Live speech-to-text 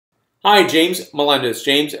Hi, James Melendez,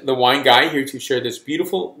 James the Wine Guy, here to share this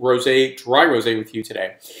beautiful rosé, dry rosé with you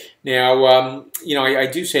today. Now, I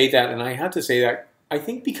do say that, and I had to say that, I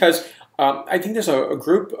think because I think there's a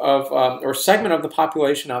group of, or segment of the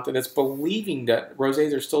population out there that's believing that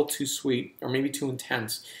rosés are still too sweet or maybe too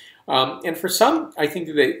intense. And for some, I think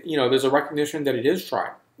that, there's a recognition that it is dry,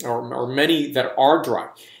 or many that are dry,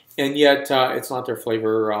 and yet it's not their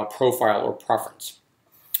flavor profile or preference.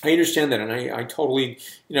 I understand that, and I totally,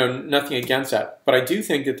 nothing against that. But I do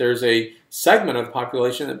think that there's a segment of the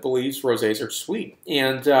population that believes rosés are sweet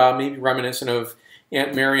and maybe reminiscent of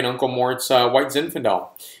Aunt Mary and Uncle Mort's White Zinfandel.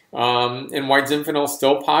 And White Zinfandel is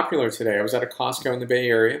still popular today. I was at a Costco in the Bay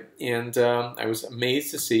Area, and I was amazed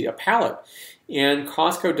to see a pallet. And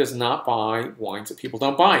Costco does not buy wines that people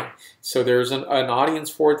don't buy. So there's an audience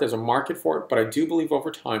for it, there's a market for it, but I do believe over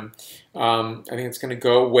time, I think it's going to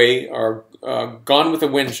go away, or gone with the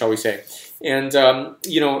wind, shall we say. And,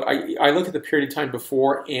 I look at the period of time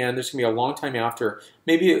before, and there's going to be a long time after.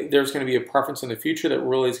 Maybe there's going to be a preference in the future that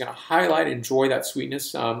really is going to highlight and enjoy that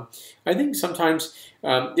sweetness. I think sometimes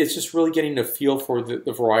it's just really getting a feel for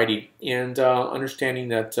the variety and understanding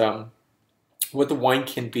that what the wine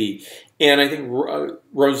can be. And I think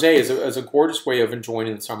rosé is a gorgeous way of enjoying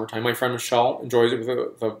it in the summertime. My friend Michelle enjoys it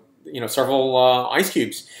with several ice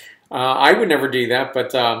cubes. I would never do that,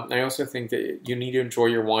 but I also think that you need to enjoy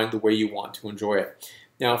your wine the way you want to enjoy it.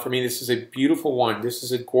 Now, for me, this is a beautiful wine. This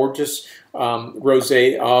is a gorgeous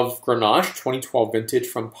rosé of Grenache, 2012 vintage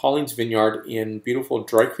from Pauline's Vineyard in beautiful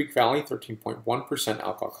Dry Creek Valley, 13.1%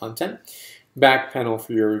 alcohol content. Back panel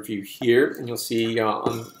for your review here, and you'll see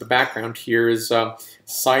on the background here is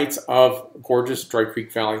sites of gorgeous Dry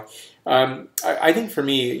Creek Valley. I think for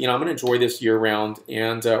me, I'm going to enjoy this year-round,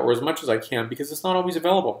 and or as much as I can, because it's not always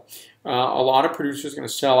available. A lot of producers are going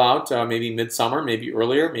to sell out maybe midsummer, maybe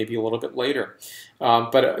earlier, maybe a little bit later.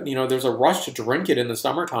 But there's a rush to drink it in the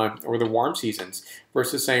summertime or the warm seasons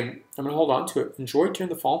versus saying, I'm going to hold on to it. Enjoy it during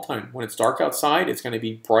the fall time. When it's dark outside, it's going to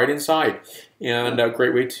be bright inside. And a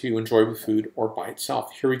great way to enjoy with food or by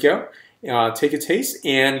itself. Here we go. Take a taste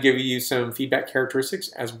and give you some feedback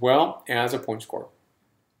characteristics as well as a point score.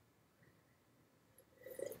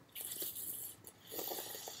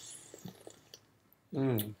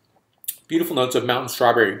 Beautiful notes of mountain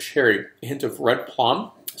strawberry, cherry, a hint of red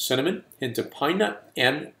plum, cinnamon, hint of pine nut,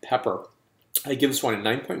 and pepper. I give this one a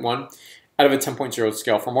 9.1 out of a 10.0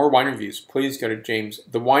 scale. For more wine reviews, please go to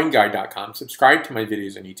jamesthewineguy.com. Subscribe to my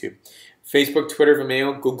videos on YouTube, Facebook, Twitter,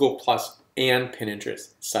 Vimeo, Google+, and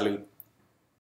Pinterest. Salud.